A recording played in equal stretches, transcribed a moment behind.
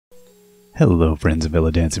Hello friends of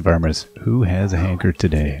Villa Dancing Farmers. Who has a hanker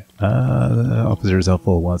today? Officer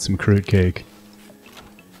Zuffel wants some crude cake.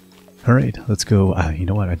 Alright, let's go. You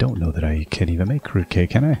know what? I don't know that I can even make crude cake,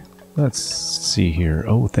 can I? Let's see here.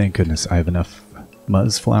 Oh, thank goodness. I have enough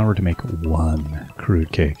muzz flour to make one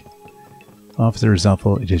crude cake. Officer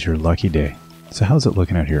Zuffel, it is your lucky day. So how's it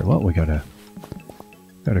looking out here? Well, we got a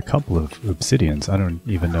couple of obsidians. I don't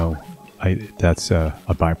even know. That's a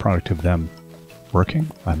byproduct of them working?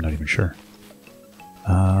 I'm not even sure.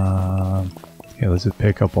 Yeah, let's just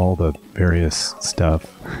pick up all the various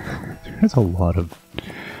stuff. There's a lot of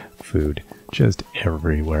food just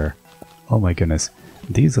everywhere. Oh my goodness.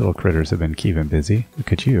 These little critters have been keeping busy.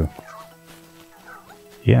 Look at you.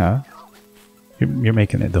 Yeah. You're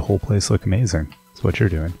making the whole place look amazing. That's what you're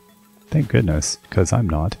doing. Thank goodness, because I'm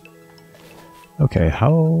not. Okay,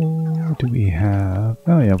 how do we have...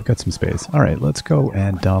 Oh yeah, we've got some space. Alright, let's go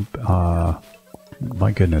and dump...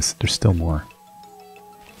 my goodness, there's still more.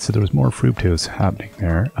 So there was more fructose happening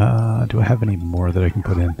there. Do I have any more that I can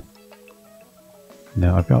put in?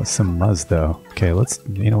 No, I've got some muzz though. Okay, let's...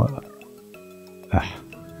 You know what?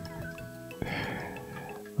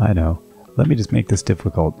 I know. Let me just make this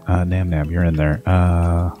difficult. Nam Nam, you're in there.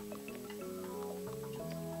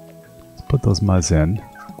 Let's put those muzz in.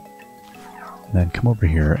 And then come over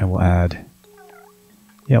here and we'll add...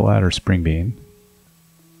 Yeah, we'll add our spring bean.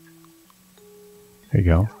 There you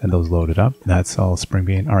go. And those loaded up. That's all spring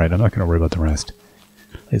bean. Alright, I'm not going to worry about the rest.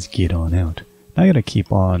 Let's get on out. Now I got to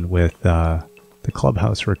keep on with the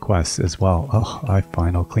clubhouse requests as well. Oh,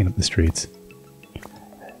 fine. I'll clean up the streets.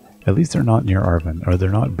 At least they're not near Arvin, or they're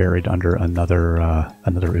not buried under another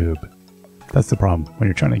oob. That's the problem. When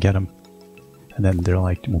you're trying to get them, and then they're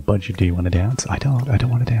like, well, Budgie, do you want to dance? I don't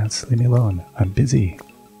want to dance. Leave me alone. I'm busy.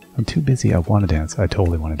 I'm too busy. I want to dance. I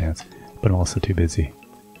totally want to dance. But I'm also too busy.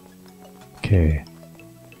 Okay.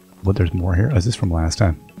 Well, there's more here. Is this from last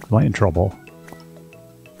time? Am I in trouble?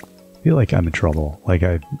 I feel like I'm in trouble. Like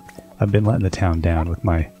I've been letting the town down with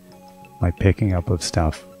my picking up of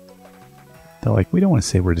stuff. They're like, we don't want to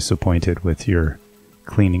say we're disappointed with your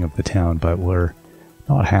cleaning of the town, but we're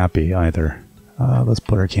not happy either. Let's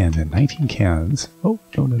put our cans in. 19 cans. Oh,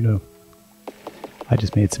 no. I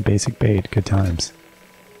just made some basic bait. Good times.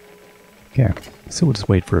 Okay, so we'll just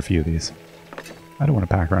wait for a few of these. I don't want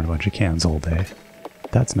to pack around a bunch of cans all day.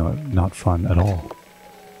 That's not fun at all.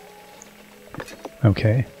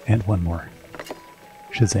 Okay, and one more.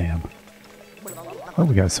 Shazam. Oh,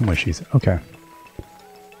 we got some wishies. Okay.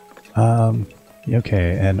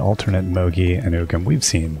 Okay, and alternate Mogi and Ugam. We've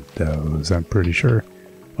seen those, I'm pretty sure.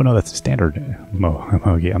 Oh no, that's a standard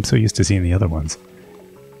Mogi. I'm so used to seeing the other ones.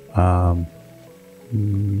 Yeah,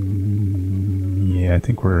 I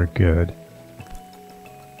think we're good.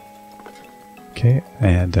 Okay,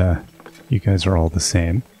 and you guys are all the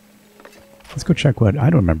same. Let's go check what... I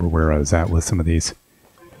don't remember where I was at with some of these.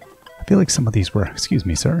 I feel like some of these were... Excuse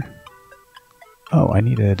me, sir. Oh, I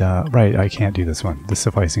needed... right, I can't do this one. The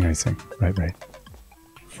sufficing icing. Right.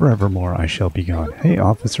 Forevermore I shall be gone. Hey,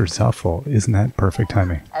 Officer Zuffel. Isn't that perfect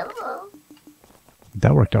timing?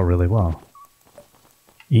 That worked out really well.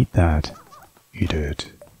 Eat that. Eat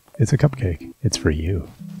it. It's a cupcake. It's for you.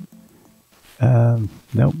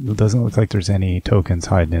 Nope, it doesn't look like there's any tokens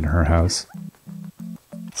hiding in her house.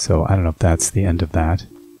 So I don't know if that's the end of that.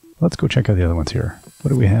 Let's go check out the other ones here. What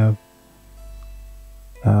do we have?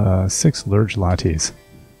 6 large lattes.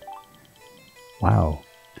 Wow.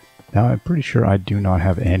 Now I'm pretty sure I do not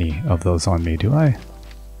have any of those on me, do I?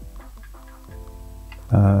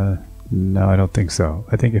 No, I don't think so.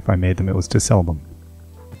 I think if I made them, it was to sell them.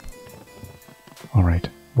 Alright,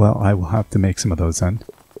 well, I will have to make some of those then.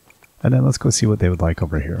 And then let's go see what they would like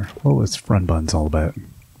over here. What was Frun Buns all about?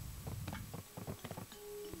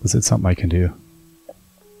 Was it something I can do?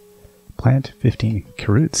 Plant 15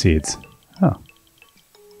 carrot seeds. Oh.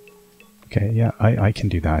 Okay, yeah, I can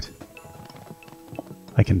do that.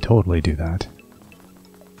 I can totally do that.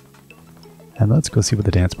 And let's go see what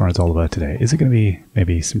the dance bar is all about today. Is it going to be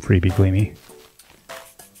maybe some freebie gleamy?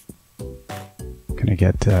 Can I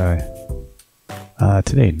get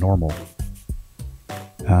today normal?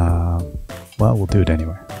 Well, we'll do it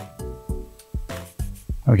anyway.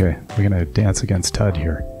 Okay, we're gonna dance against Tud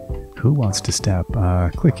here. Who wants to step?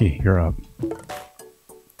 Clicky, you're up.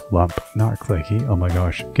 Lump, not Clicky. Oh my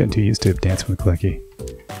gosh, getting too used to dancing with Clicky.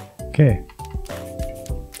 Okay.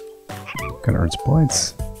 Gonna earn some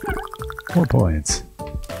points. 4 points.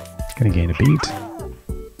 Gonna gain a beat.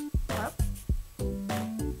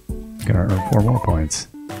 Gonna earn 4 more points.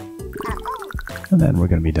 And then we're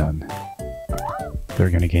gonna be done.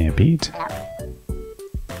 They're gonna gain a beat.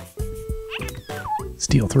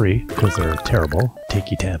 Steal 3, because they're terrible.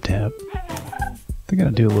 Takey tap tap. think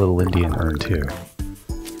I'll do a little Indian earn 2.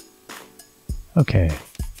 Okay.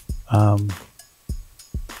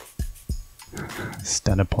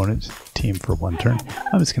 Stun opponent team for 1 turn.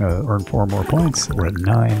 I'm just going to earn 4 more points. We're at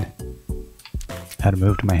 9. Add a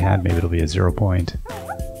move to my hand. Maybe it'll be a 0 point.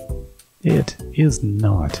 It is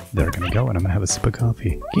not. They're going to go, and I'm going to have a sip of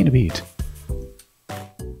coffee. Gain a beat.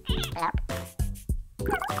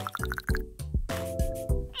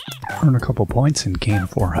 Earn a couple points and gain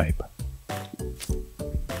 4 hype.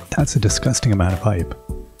 That's a disgusting amount of hype.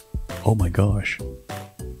 Oh my gosh.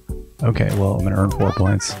 Okay, well, I'm going to earn 4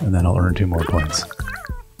 points, and then I'll earn 2 more points.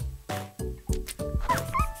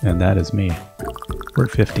 And that is me. We're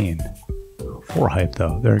at 15. 4 hype,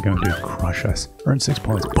 though. They're going to crush us. Earn 6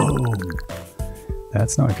 points. Boom!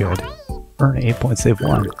 That's not good. Earn 8 points. They've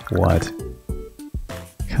won. What?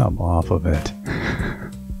 Come off of it.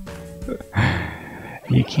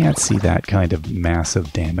 You can't see that kind of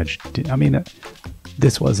massive damage. I mean,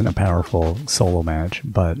 this wasn't a powerful solo match,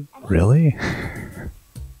 but really?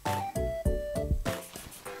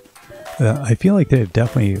 I feel like they've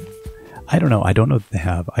definitely... I don't know if they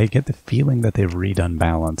have. I get the feeling that they've redone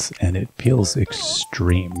balance, and it feels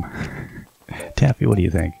extreme. Taffy, what do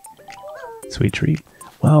you think? Sweet treat?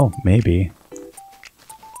 Well, maybe.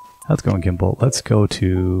 How's it going, Gimbal? Let's go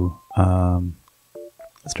to...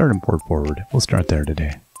 let's start import forward. We'll start there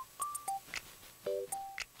today.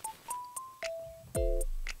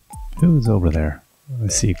 Who's over there? I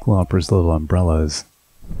see Glomper's little umbrellas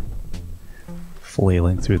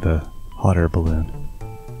flailing through the hot air balloon.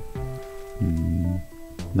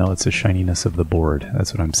 No, it's the shininess of the board.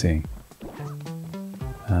 That's what I'm seeing.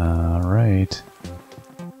 Alright.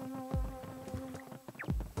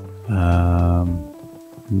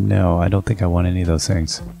 No, I don't think I want any of those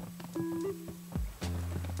things.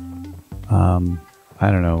 I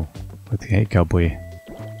don't know. With the hey, cowboy.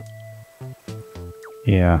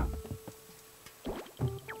 Yeah.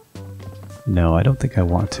 No, I don't think I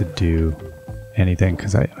want to do anything,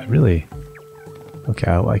 because I really...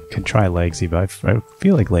 Okay, I can try Legsy, but I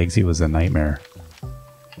feel like Legsy was a nightmare.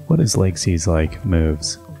 What is Legsy's, like,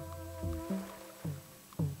 moves?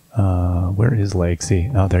 Where is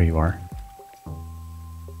Legsy? Oh, there you are.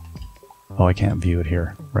 Oh, I can't view it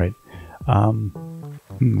here, right?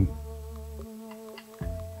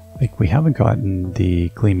 Like, we haven't gotten the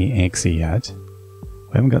GLEAMY ANKZE yet.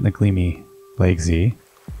 We haven't gotten the GLEAMY Legsy.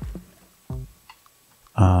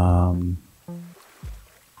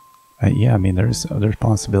 Yeah, I mean, there's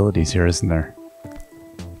possibilities here, isn't there?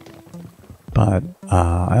 But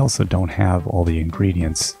I also don't have all the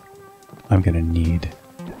ingredients I'm gonna need.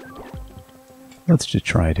 Let's just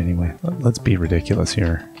try it anyway. Let's be ridiculous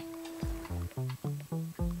here.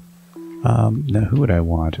 Now, who would I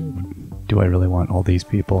want? Do I really want all these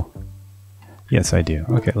people? Yes, I do.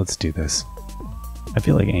 Okay, let's do this. I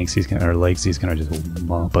feel like Anksy's gonna, or Legsy's gonna just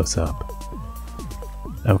mop us up.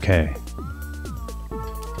 Okay.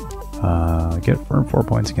 Get earn 4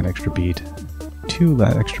 points and get extra beat. 2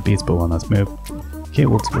 extra beats, but 1 less move. Okay,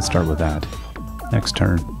 we'll start with that. Next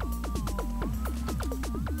turn.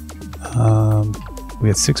 We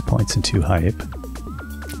had 6 points and 2 hype.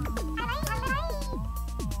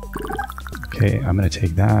 Okay, I'm gonna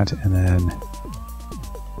take that, and then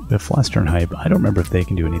we have Fluster and hype. I don't remember if they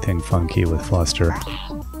can do anything funky with Fluster.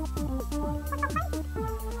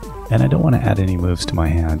 And I don't want to add any moves to my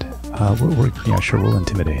hand. Yeah, sure, we'll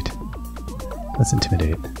intimidate. Let's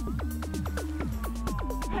intimidate.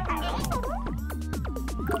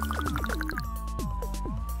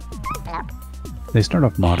 They start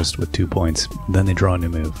off modest with 2 points, then they draw a new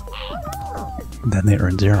move. Then they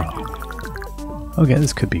earn 0. Okay,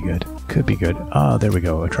 this could be good. Could be good. Ah, there we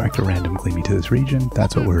go. Attract a random GLEAMY to this region.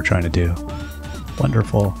 That's what we were trying to do.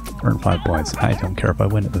 Wonderful. Earn 5 points. I don't care if I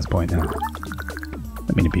win at this point now.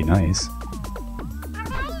 I mean, it'd be nice.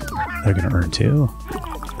 They're gonna earn 2.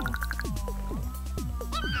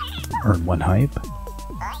 Earn 1 hype.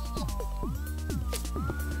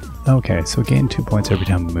 Okay, so gain 2 points every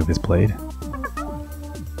time a move is played.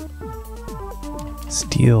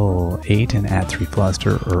 Steal 8 and add 3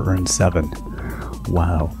 Fluster, or earn 7.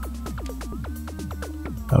 Wow.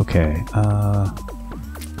 Okay, I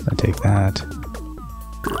take that.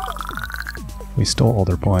 We stole all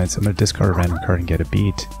their points. I'm gonna discard a random card and get a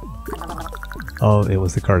beat. Oh, it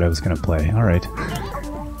was the card I was gonna play. Alright.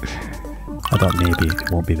 I thought maybe it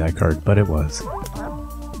won't be that card, but it was.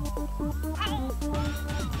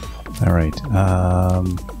 Alright,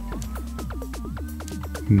 I'm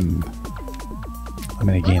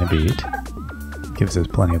gonna gain a beat. Gives us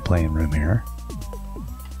plenty of playing room here.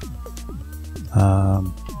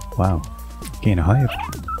 Wow. Gain a hype.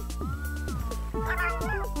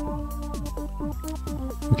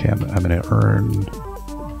 Okay, I'm going to earn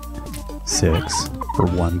 6 for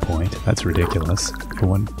 1 point. That's ridiculous. For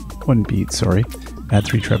one beat, sorry. Add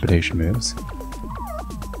 3 trepidation moves.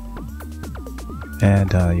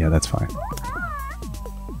 And, yeah, that's fine.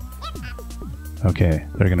 Okay,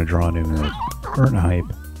 they're going to draw a new move. Earn hype.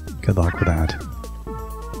 Good luck with that.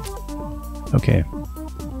 Okay.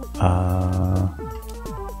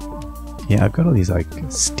 Yeah, I've got all these, like,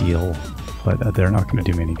 steel, but they're not going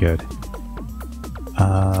to do me any good.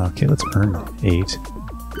 Okay, let's earn 8.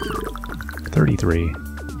 33.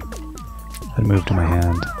 That move to my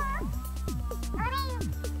hand.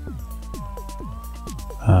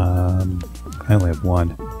 I only have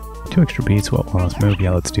 1. 2 extra beats, what one last move?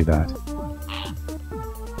 Yeah, let's do that.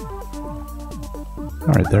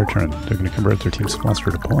 Alright, their turn. They're going to convert their team's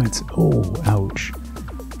monster to points. Oh, ouch.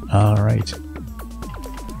 Alright.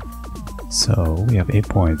 So, we have 8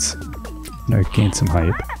 points. Now gain some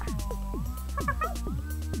hype.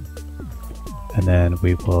 And then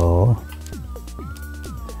we will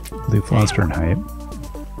do Monster and hype.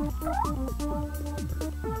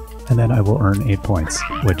 And then I will earn 8 points,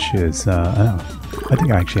 which is, I think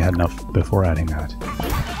I actually had enough before adding that.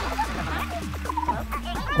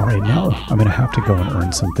 Alright, now I'm going to have to go and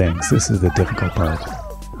earn some things. This is the difficult part.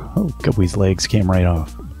 Oh, Gubby's legs came right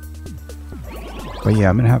off. But yeah,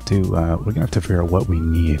 I'm going to have to, we're going to have to figure out what we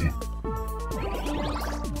need.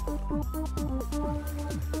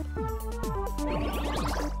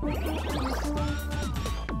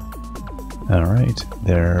 Alright,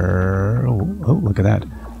 there... Oh, look at that.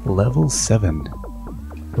 Level 7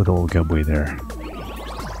 with old Gubby there.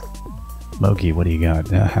 Loki, what do you got?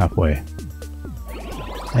 Halfway.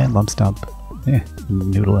 And lump stump.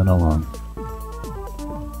 Noodling along.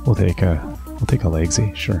 We'll take a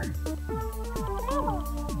legsy, sure.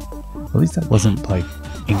 At least that wasn't like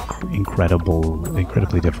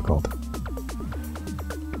incredibly difficult.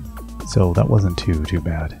 So that wasn't too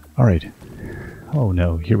bad. Alright. Oh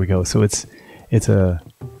no, here we go. So so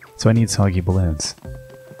I need soggy balloons.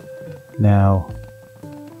 Now,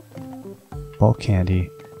 bulk candy.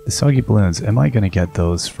 The soggy balloons, am I going to get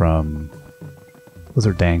those from... Those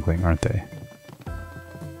are dangling, aren't they?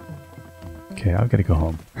 Okay, I've got to go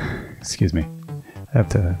home. Excuse me. I have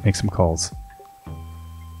to make some calls.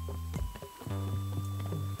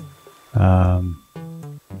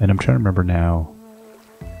 And I'm trying to remember now...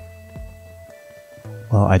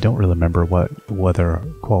 Well, I don't really remember whether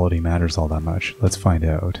quality matters all that much. Let's find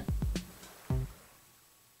out.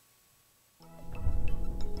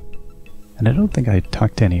 And I don't think I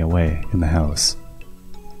tucked any away in the house.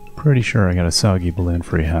 Pretty sure I got a soggy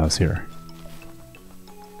balloon-free house here.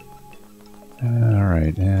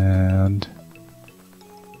 Alright, and...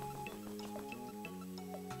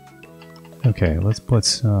 Okay, let's put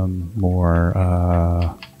some more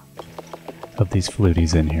of these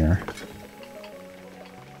fluties in here.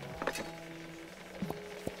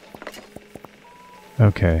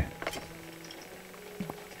 Okay.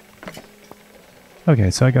 Okay,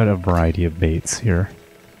 so I got a variety of baits here.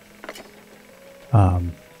 Okay,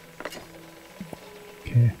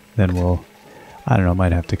 then we'll... I don't know,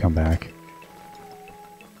 might have to come back.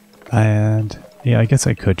 And... yeah, I guess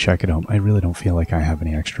I could check at home. I really don't feel like I have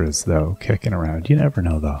any extras, though, kicking around. You never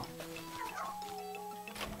know, though.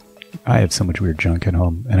 I have so much weird junk at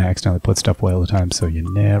home, and I accidentally put stuff away all the time, so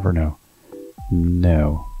you never know.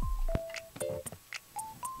 No.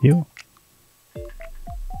 You?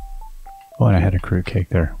 Oh, and I had a fruit cake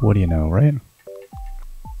there. What do you know, right?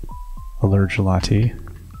 Allerge latte.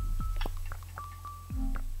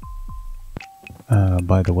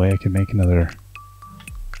 By the way, I can make another...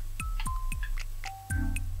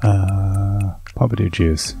 Pompadour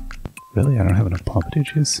juice. Really? I don't have enough Pompadour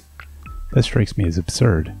juice? That strikes me as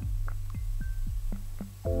absurd.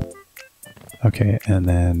 Okay, and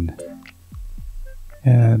then...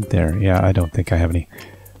 and there. Yeah, I don't think I have any...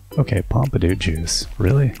 Okay, Pompadour juice.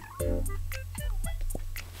 Really?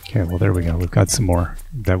 Okay, well there we go. We've got some more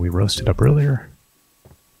that we roasted up earlier.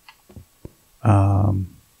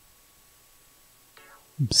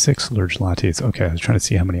 6 Lurge lattes. Okay, I was trying to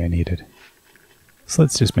see how many I needed. So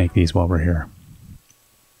let's just make these while we're here.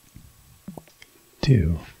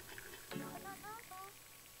 2.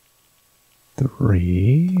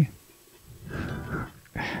 3.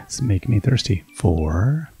 It's making me thirsty.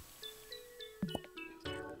 4.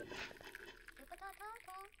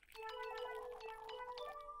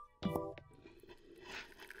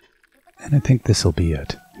 And I think this will be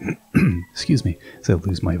it. Excuse me, as I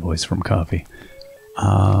lose my voice from coffee.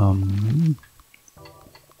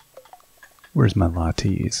 Where's my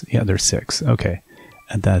lattes? Yeah, there's 6. Okay.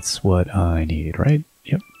 And that's what I need, right?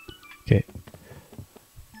 Yep. Okay.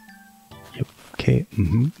 Yep. Okay,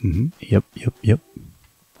 yep.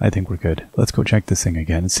 I think we're good. Let's go check this thing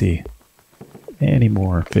again and see any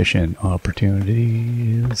more fishing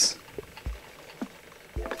opportunities.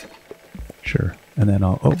 Sure. And then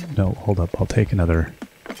I'll... Oh, no, hold up. I'll take another...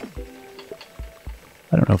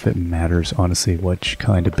 I don't know if it matters, honestly, which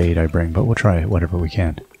kind of bait I bring, but we'll try whatever we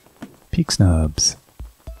can. Peak snubs.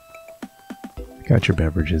 Got your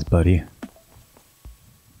beverages, buddy.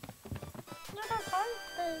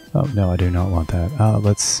 Oh, no, I do not want that.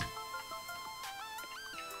 Let's...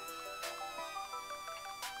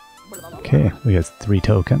 Okay, we got 3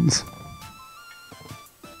 tokens.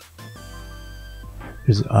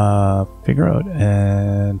 There's, figure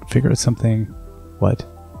out something... What?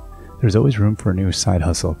 There's always room for a new side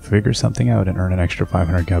hustle. Figure something out and earn an extra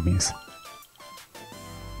 500 gummies.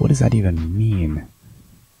 What does that even mean?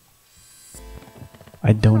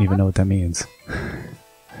 I don't even know what that means.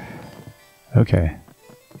 Okay.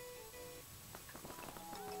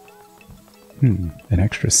 An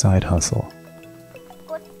extra side hustle.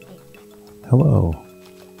 Hello.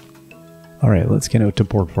 Alright, let's get out to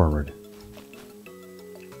port forward.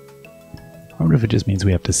 I wonder if it just means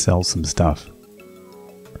we have to sell some stuff.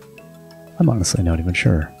 I'm honestly not even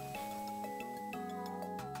sure.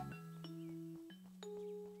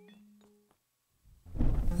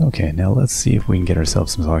 Okay, now let's see if we can get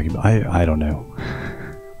ourselves some talking. I don't know.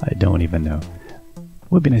 I don't even know.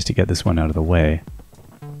 Would be nice to get this one out of the way.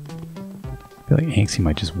 I feel like Anksy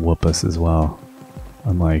might just whoop us as well.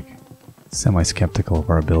 I'm like semi-skeptical of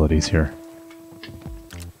our abilities here.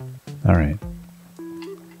 Alright.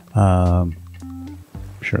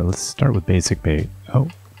 Sure, let's start with basic bait. Oh,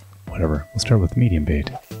 whatever. We'll start with medium bait.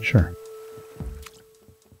 Sure.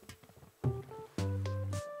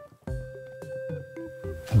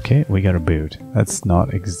 Okay, we got a boot. That's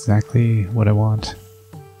not exactly what I want.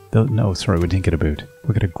 No, sorry, we didn't get a boot.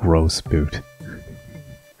 We got a gross boot.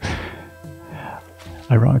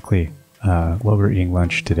 Ironically, while we were eating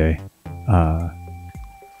lunch today,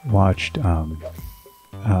 watched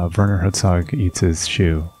Werner Herzog eats his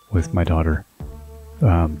shoe with my daughter.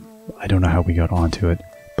 I don't know how we got onto it,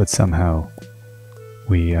 but somehow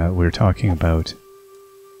we were talking about...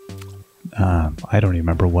 I don't even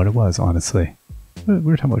remember what it was, honestly. We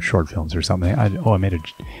were talking about short films or something. I made it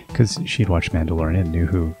because she'd watched Mandalorian and knew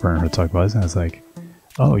who Werner Herzog was, and I was like,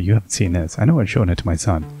 "Oh, you haven't seen this?" I know I'd shown it to my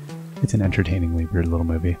son. It's an entertainingly weird little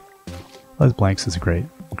movie. Les Blanks is a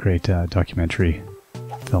great documentary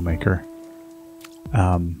filmmaker.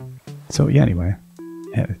 So yeah, anyway,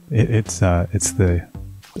 it's a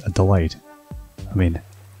delight. I mean,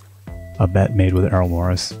 a bet made with Errol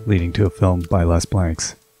Morris leading to a film by Les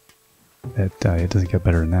Blanks. It doesn't get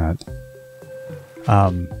better than that.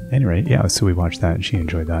 Anyway, yeah, so we watched that and she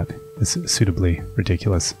enjoyed that. It's suitably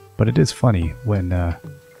ridiculous, but it is funny when her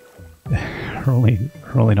only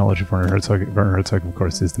knowledge of Werner Herzog, of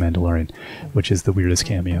course, is The Mandalorian, which is the weirdest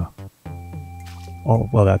cameo. Oh,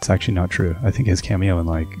 well, that's actually not true. I think his cameo in,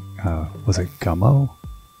 like, was it Gummo?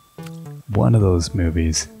 One of those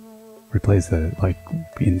movies where he plays the, like,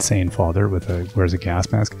 insane father wears a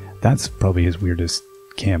gas mask. That's probably his weirdest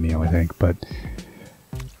cameo, I think, but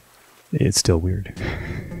it's still weird.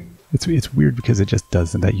 It's weird because it just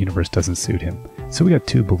doesn't, that universe doesn't suit him. So we got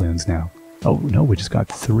 2 balloons now. Oh no, we just got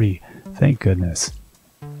 3. Thank goodness.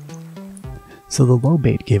 So the low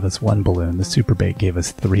bait gave us 1 balloon, the super bait gave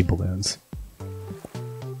us 3 balloons.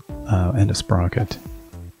 And a sprocket.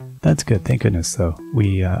 That's good, thank goodness though.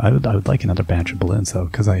 I would like another batch of balloons though,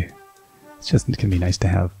 because it's just gonna be nice to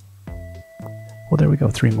have. Well, there we go,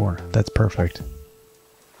 3 more. That's perfect.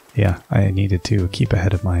 Yeah, I needed to keep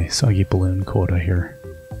ahead of my soggy balloon quota here.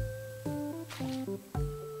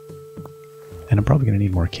 And I'm probably going to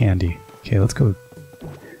need more candy. Okay, let's go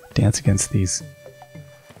dance against these.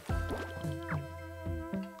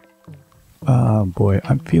 Oh boy,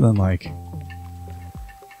 I'm feeling like...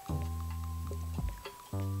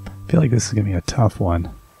 I feel like this is going to be a tough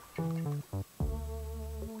one.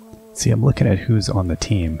 See, I'm looking at who's on the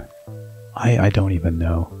team. I don't even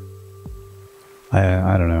know.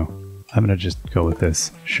 I don't know. I'm gonna just go with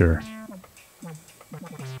this. Sure.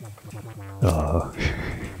 Oh.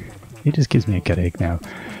 It just gives me a headache now.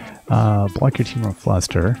 Block your team from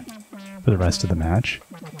fluster for the rest of the match.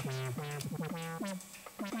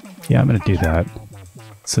 Yeah, I'm gonna do that.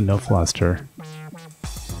 So no fluster.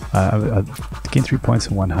 Gain 3 points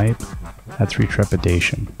and 1 hype. Add 3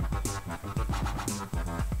 trepidation.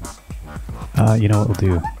 You know what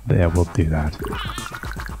we'll do? Yeah, we'll do that.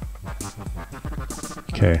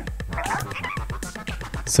 Okay.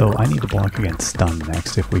 So I need to block against stun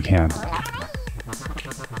next if we can.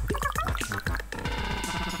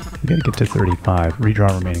 We gotta get to 35.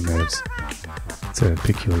 Redraw remaining moves. It's a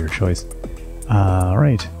peculiar choice.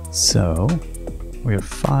 Alright, so we have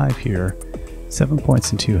 5 here, 7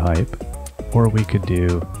 points and 2 hype, or we could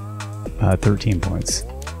do 13 points.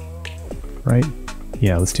 Right?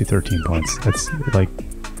 Yeah, let's do 13 points. That's like,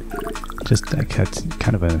 just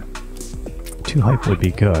kind of a 2 hype would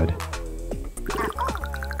be good.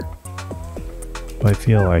 But I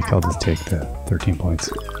feel like I'll just take the 13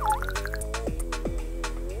 points.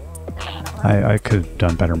 I could have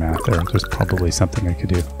done better math there. There's probably something I could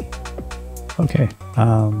do. Okay,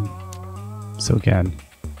 so again,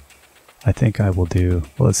 I think I will do,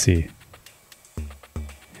 well, let's see.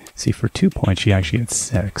 See, for 2 points, she actually gets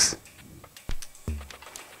 6.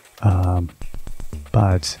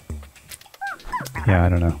 But, yeah, I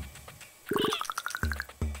don't know.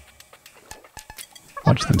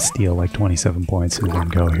 Watch them steal like 27 points in one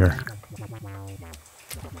go here.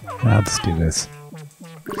 Now let's do this.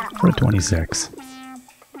 We're at 26.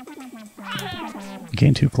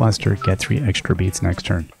 Gain 2 cluster, get 3 extra beats next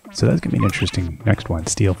turn. So that's going to be an interesting next one.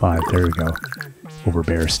 Steal 5, there we go.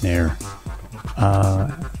 Overbear snare.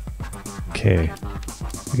 Okay.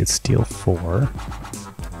 We could steal 4.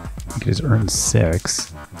 We could just earn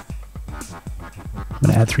 6. I'm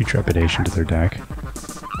going to add 3 trepidation to their deck.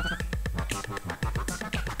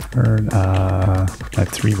 Earn, I have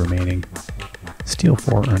 3 remaining. Steal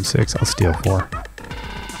 4, earn 6, I'll steal 4.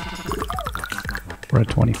 We're at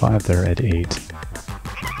 25, they're at 8.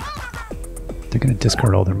 They're going to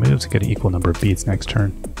discard all their moves and get an equal number of beats next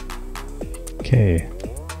turn. Okay.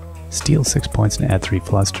 Steal 6 points and add 3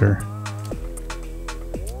 fluster.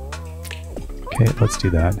 Okay, let's do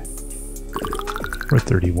that. We're at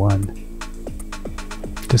 31.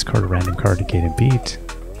 Discard a random card to gain a beat.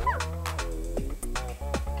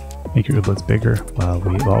 Make your Ooblets bigger. Well,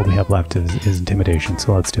 all we have left is Intimidation,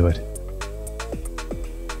 so let's do it.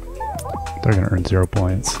 They're going to earn 0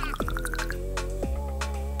 points.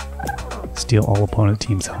 Steal all opponent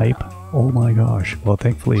team's hype. Oh my gosh. Well,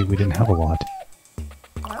 thankfully we didn't have a lot.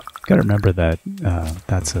 Gotta remember that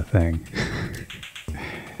that's a thing.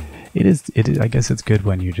 It is. I guess it's good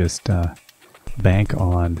when you just bank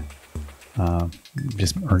on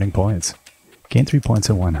just earning points. Gain 3 points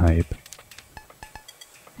and 1 hype.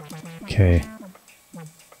 Okay.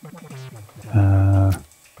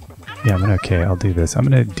 Yeah, I'll do this. I'm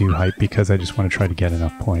gonna do hype because I just want to try to get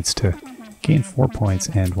enough points to gain 4 points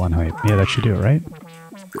and 1 hype. Yeah, that should do it, right?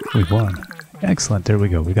 We've won. Excellent, there we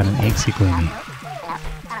go. We got an Angkze Gleamy.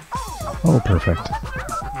 Oh, perfect.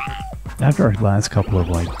 After our last couple of,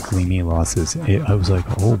 like, Gleamy losses, I was like,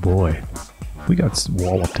 oh boy. We got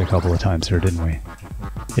walloped a couple of times here, didn't we?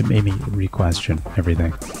 It made me re-question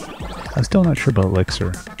everything. I'm still not sure about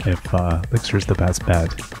Elixir, if Elixir's the best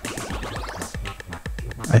bet.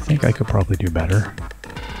 I think I could probably do better.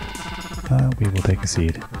 We will take a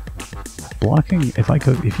seed. Blocking,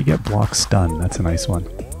 if you get block stun, that's a nice one.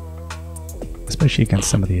 Especially against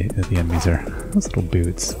some of the enemies there. Those little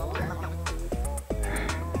boots.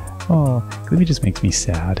 Oh, Gleamy just makes me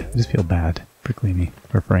sad. I just feel bad for Gleamy,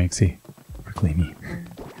 or for Angkze. For Gleamy.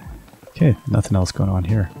 Okay, nothing else going on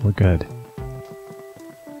here. We're good.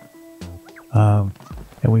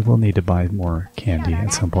 And we will need to buy more candy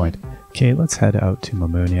at some point. Okay, let's head out to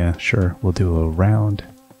Mamunia. Sure, we'll do a round.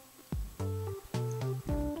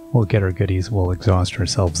 We'll get our goodies, we'll exhaust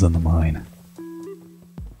ourselves in the mine.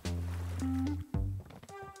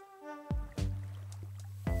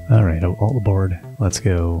 Alright, all aboard. Let's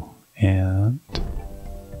go. And...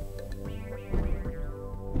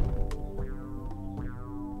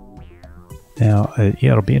 now,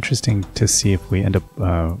 yeah, it'll be interesting to see if we end up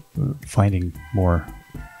finding more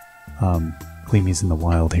Gleamies in the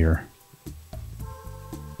wild here.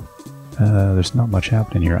 There's not much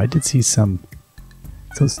happening here. I did see some...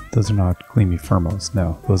 Those are not Gleamy Firmos,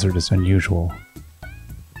 no. Those are just unusual.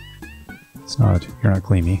 It's not... You're not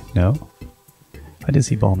Gleamy, no. I did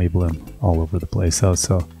see Balmy Bloom all over the place though,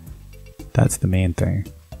 so that's the main thing.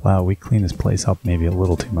 Wow, we cleaned this place up maybe a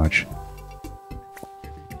little too much.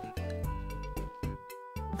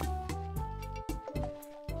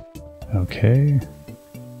 Okay.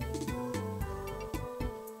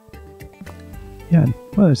 Yeah,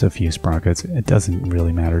 well, there's a few sprockets. It doesn't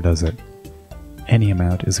really matter, does it? Any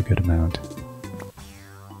amount is a good amount.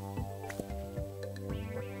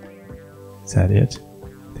 Is that it?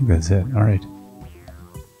 I think that's it. Alright.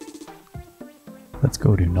 Let's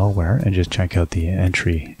go to Nowhere and just check out the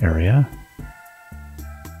entry area.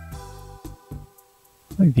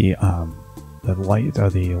 Like the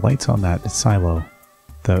lights on that silo,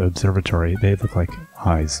 the observatory, they look like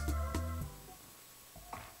eyes.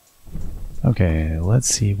 Okay, let's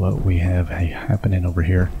see what we have happening over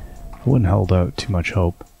here. I wouldn't hold out too much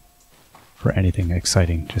hope. for anything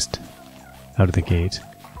exciting just out of the gate.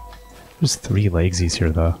 There's 3 legsies here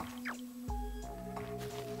though.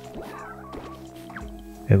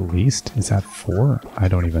 At least? Is that 4? I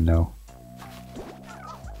don't even know.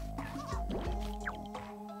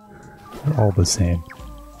 They're all the same.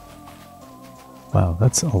 Wow,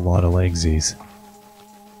 that's a lot of legsies.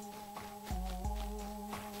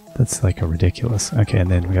 That's like a ridiculous. Okay, and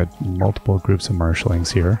then we got multiple groups of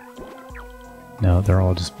marshalings here. No, they're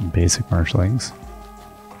all just basic marshalings.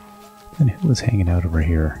 And who was hanging out over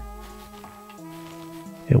here?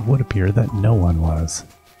 It would appear that no one was.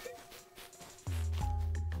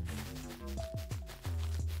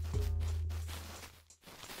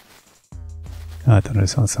 Oh, I thought I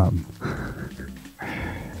saw something.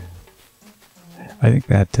 I think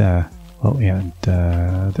that, oh yeah, and,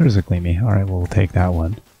 there's a Gleamy. Alright, well, we'll take that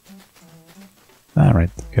one. Alright,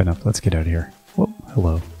 good enough. Let's get out of here. Whoa,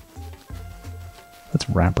 hello. Let's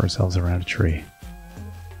wrap ourselves around a tree.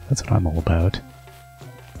 That's what I'm all about.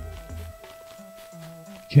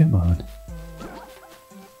 Come on.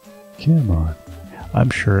 Come on. I'm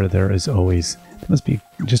sure there is always, there must be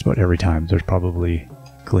just about every time, there's probably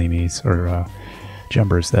Gleamies or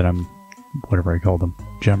jumbers that I'm, whatever I call them,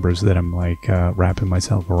 jumbers that I'm like wrapping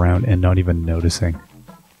myself around and not even noticing.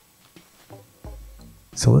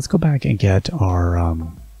 So let's go back and get our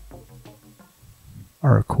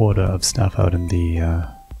quota of stuff out in the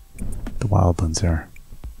wildlands there.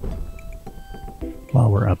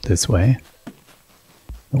 While we're up this way,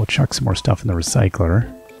 we'll chuck some more stuff in the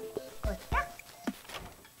recycler.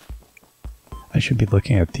 I should be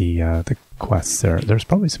looking at the quests there. There's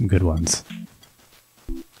probably some good ones.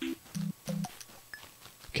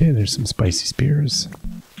 Okay, there's some spicy spears.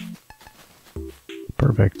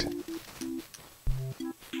 Perfect.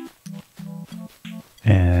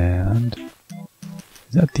 And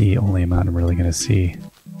is that the only amount I'm really going to see?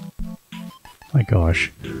 My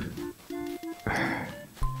gosh.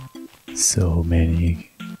 So many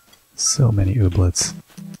ooblets.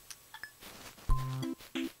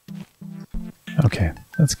 Okay,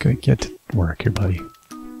 let's go get to work here, buddy.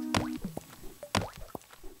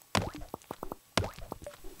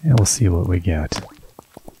 And we'll see what we get.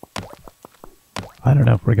 I don't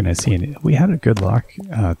know if we're going to see any. We had a good luck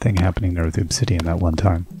thing happening there with obsidian that one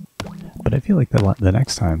time. But I feel like the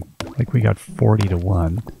next time, like we got 40 to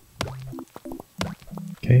 1.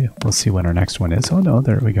 Okay, we'll see when our next one is. Oh no,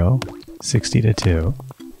 there we go. 60 to 2.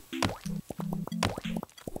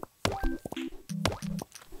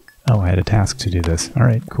 Oh, I had a task to do this.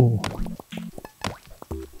 Alright, cool.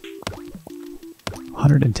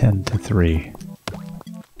 110 to 3.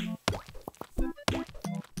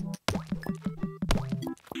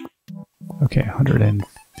 Okay,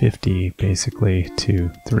 150 basically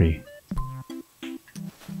to 3.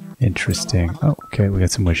 Interesting. Oh, okay, we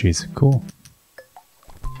got some wishies. Cool.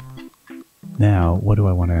 Now, what do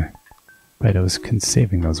I want to... Right, I was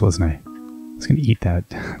saving those, wasn't I? I was going to eat that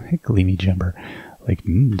gleamy jumper. Like,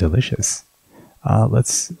 delicious.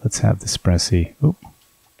 Let's have the espresso. Oop.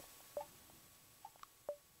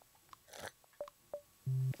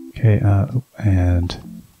 Okay, and...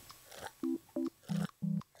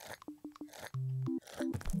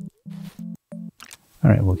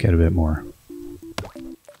 Alright, we'll get a bit more.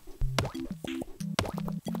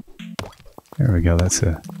 There we go, that's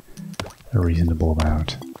a reasonable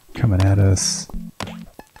amount. Coming at us.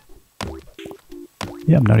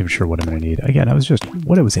 Yeah, I'm not even sure what I'm going to need. Again,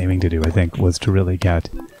 what I was aiming to do, I think, was to really get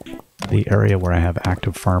the area where I have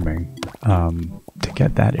active farming, to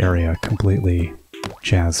get that area completely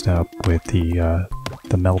jazzed up with the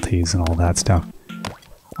melties and all that stuff.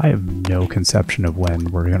 I have no conception of when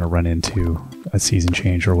we're going to run into a season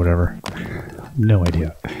change or whatever. No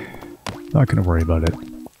idea. Not going to worry about it.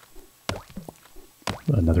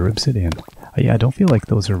 Another obsidian. Yeah, I don't feel like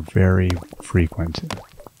those are very frequent.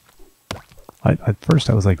 At first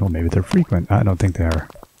I was like, oh, maybe they're frequent. I don't think they are.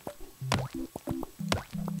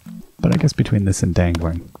 But I guess between this and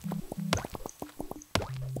dangling.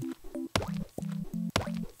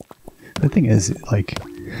 The thing is, like,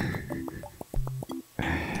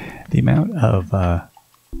 the amount of,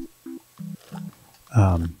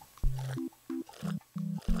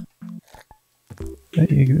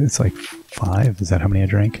 it's like 5. Is that how many I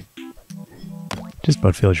drank? Just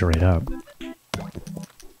about fills you right up.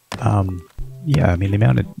 Yeah, I mean, the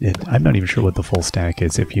amount of I'm not even sure what the full stack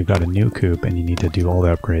is. If you've got a new coop and you need to do all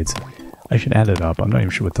the upgrades, I should add it up. I'm not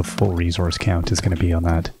even sure what the full resource count is going to be on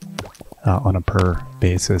that, on a per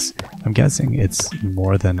basis. I'm guessing it's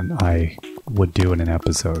more than I would do in an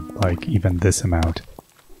episode, like even this amount.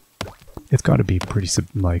 It's got to be pretty,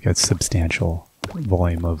 like a substantial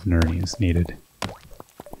volume of nernies needed.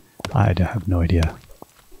 I have no idea.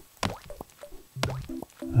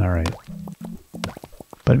 Alright.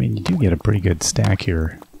 But I mean, you do get a pretty good stack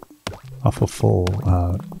here off a full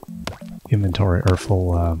inventory, or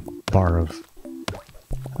full bar of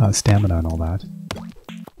stamina and all that.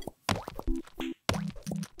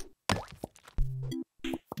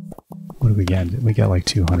 What do we get? We got like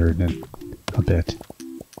 200 and a bit.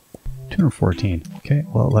 214. Okay,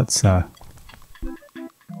 well let's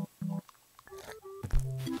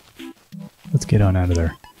get on out of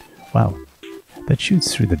there. Wow, that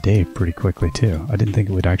shoots through the day pretty quickly too. I didn't think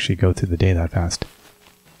it would actually go through the day that fast.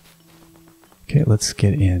 Okay, let's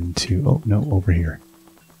get into... oh, no, over here.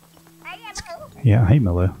 Yeah, hey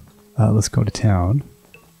Milo. Let's go to town.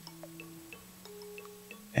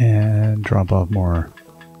 And drop off more.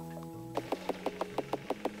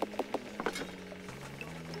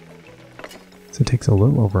 So it takes a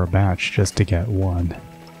little over a batch just to get one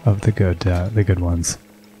of the good ones.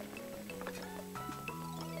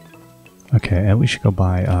 Okay, and we should go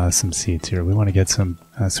buy some seeds here. We want to get some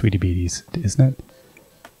sweetie beaties, isn't it?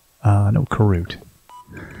 No, Karut.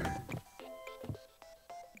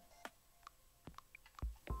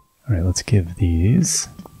 Alright, let's give these.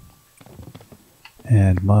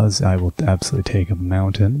 And Muzz, I will absolutely take a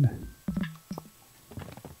mountain.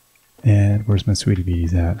 And where's my sweetie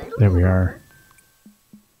beaties at? There we are.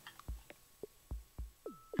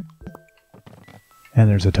 And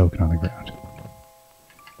there's a token on the ground.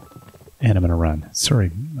 And I'm gonna run.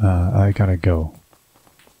 Sorry, I gotta go.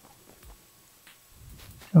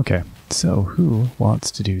 Okay, so who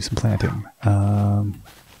wants to do some planting?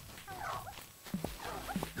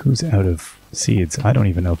 Who's out of seeds? I don't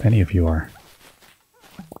even know if any of you are.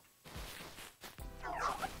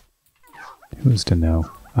 Who's to know?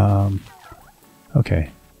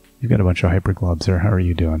 Okay, you've got a bunch of hyperglobs there. How are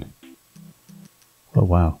you doing? Oh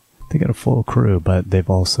wow, they got a full crew, but they've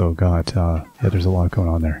also got, yeah, there's a lot going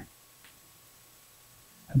on there.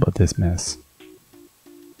 How about this mess?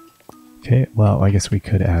 Okay, well, I guess we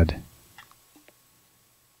could add...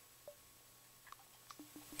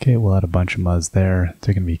 okay, we'll add a bunch of Muzz there.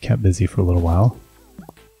 They're going to be kept busy for a little while.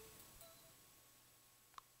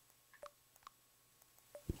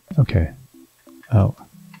 Okay. Oh.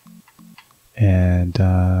 And,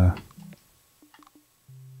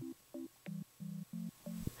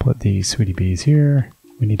 put the sweetie bees here.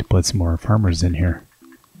 We need to put some more farmers in here,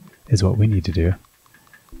 is what we need to do.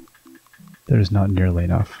 There's not nearly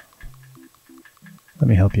enough. Let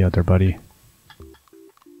me help you out there, buddy.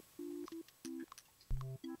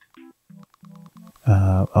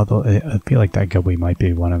 Although I feel like that gubbly might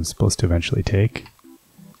be one I'm supposed to eventually take.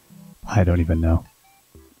 I don't even know.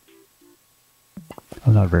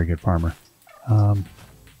 I'm not a very good farmer.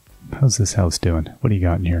 How's this house doing? What do you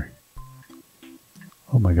got in here?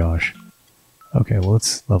 Oh my gosh. Okay, well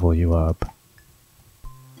let's level you up.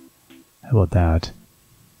 How about that?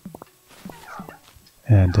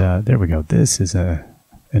 And there we go. This is an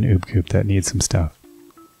oob coop that needs some stuff.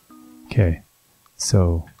 Okay,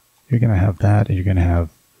 so you're going to have that, and you're going to have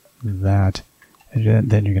that, and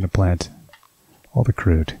then you're going to plant all the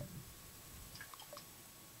crude.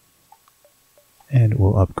 And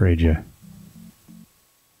we'll upgrade you.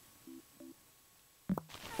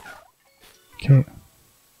 Okay,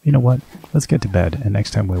 you know what? Let's get to bed, and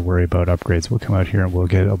next time we worry about upgrades, we'll come out here and we'll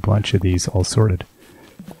get a bunch of these all sorted.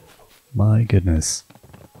 My goodness.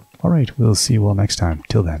 Alright, we'll see you all next time.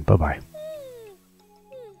 Till then, bye-bye.